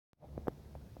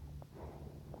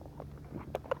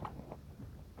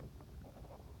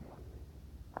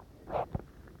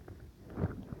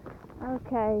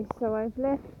Okay, so I've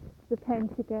left the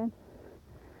Pentagon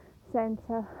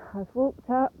Centre, I've walked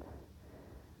up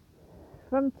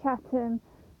from Chatham,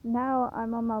 now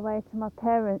I'm on my way to my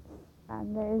parents,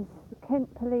 and there's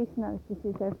Kent police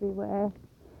notices everywhere,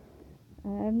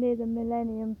 near the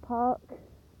Millennium Park,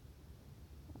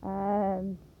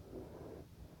 and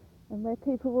where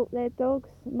people walk their dogs.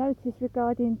 Notice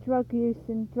regarding drug use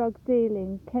and drug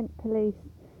dealing, Kent police.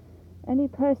 Any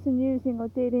person using or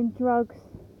dealing drugs,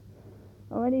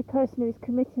 or any person who is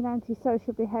committing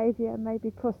antisocial behaviour may be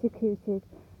prosecuted.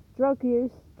 Drug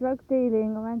use, drug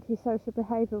dealing or antisocial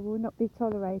behaviour will not be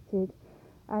tolerated,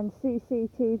 and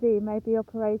CCTV may be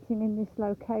operating in this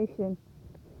location.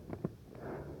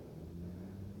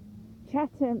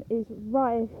 Chatham is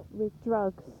rife with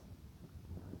drugs.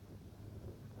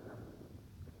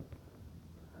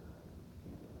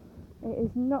 It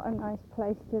is not a nice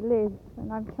place to live,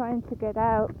 and I'm trying to get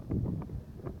out.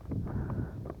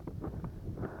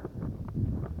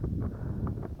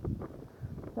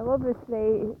 So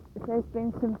obviously there's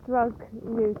been some drug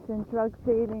use and drug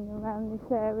dealing around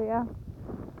this area.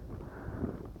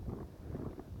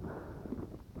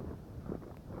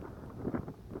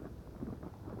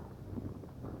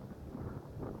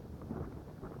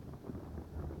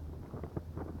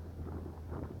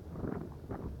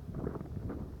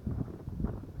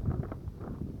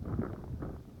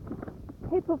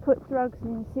 People put drugs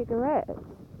in cigarettes,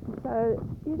 so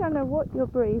you don't know what you're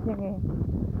breathing in.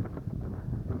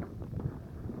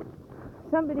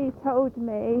 Somebody told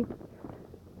me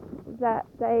that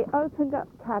they opened up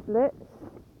tablets,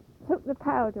 took the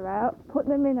powder out, put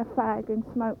them in a fag and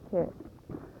smoked it.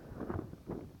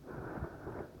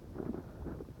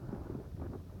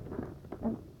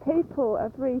 And people are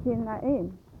breathing that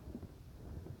in.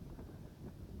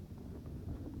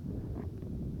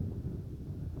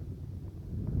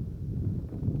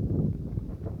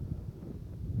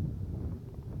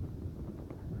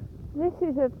 This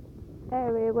is an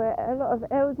area where a lot of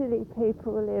elderly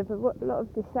people live, a lot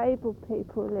of disabled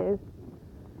people live,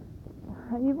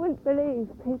 and you wouldn't believe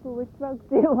people with drug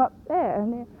deal up there.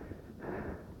 And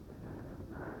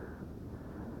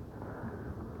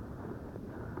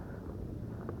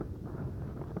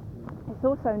it's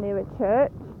also near a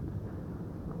church.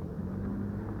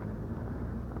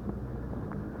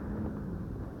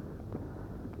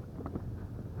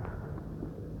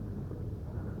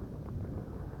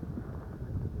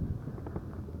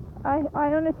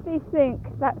 I honestly think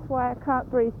that's why I can't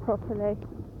breathe properly,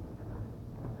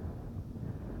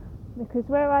 because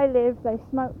where I live they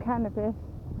smoke cannabis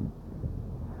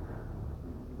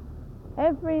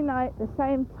every night the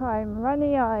same time,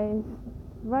 runny eyes,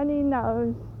 runny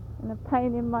nose and a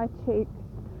pain in my cheeks.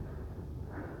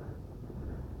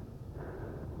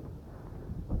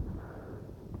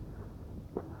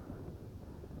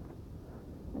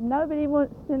 And nobody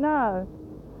wants to know.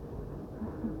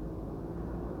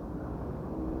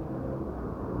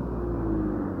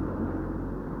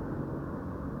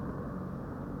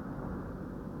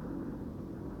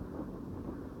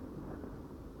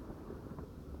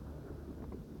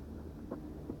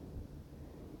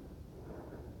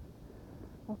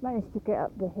 I've managed to get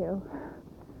up the hill,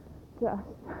 just.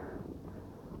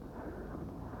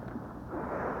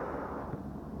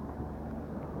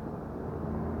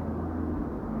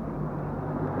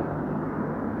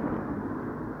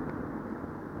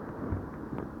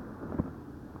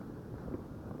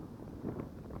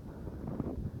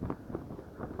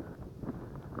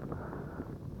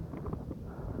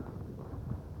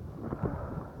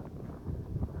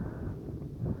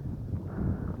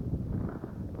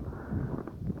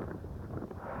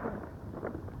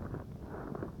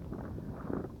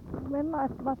 When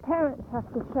my parents have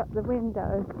to shut the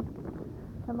windows,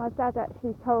 and my dad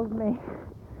actually told me,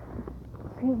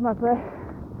 excuse my breath,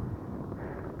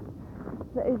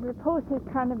 that he's reported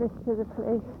cannabis to the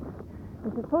police,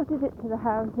 he's reported it to the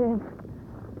housing,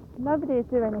 nobody would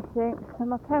do anything, so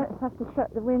my parents have to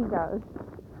shut the windows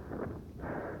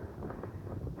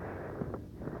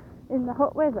in the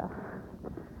hot weather,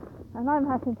 and I'm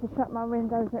having to shut my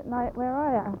windows at night where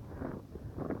I am.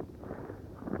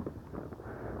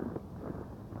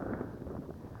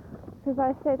 Because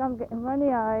I said I'm getting runny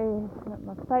eyes and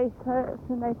my face hurts,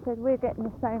 and they said we're getting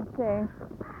the same thing.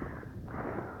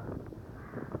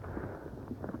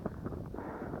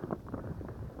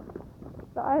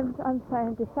 But I'm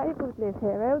saying disabled live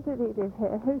here, elderly live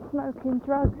here, who's smoking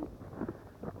drugs?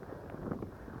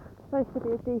 It's supposed to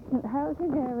be a decent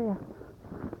housing area.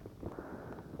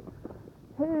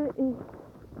 Who is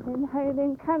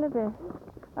inhaling cannabis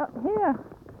up here?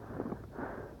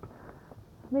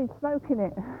 I mean, smoking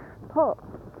it. Pot.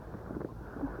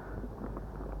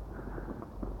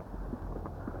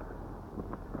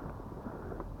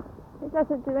 It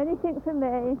doesn't do anything for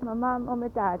me, my mum or my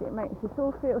dad. It makes us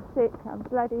all feel sick and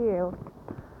bloody ill.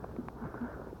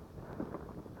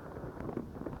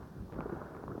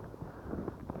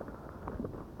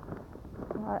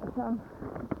 Right, so I'm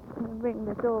going to ring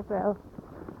the doorbell.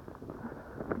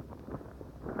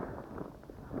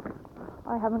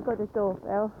 I haven't got a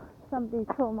doorbell. Somebody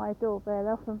tore my doorbell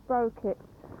off and broke it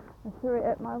and threw it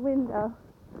at my window.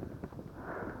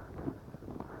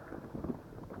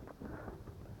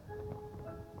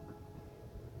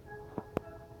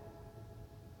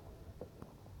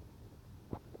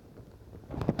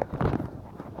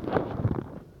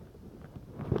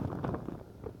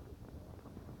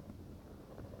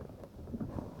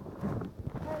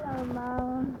 Hello,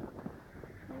 Mum.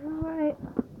 Are you alright?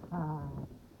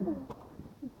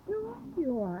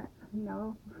 You alright?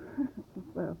 No.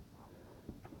 Well,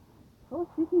 hot,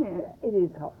 isn't it? It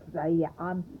is hot today, yeah.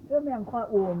 I'm quite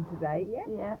warm today, yeah?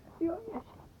 Yeah.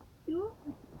 You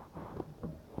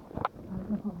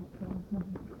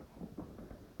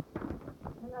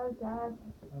Hello, Dad.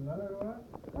 Hello,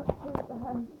 Not too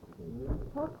bad.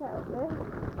 Hot out there.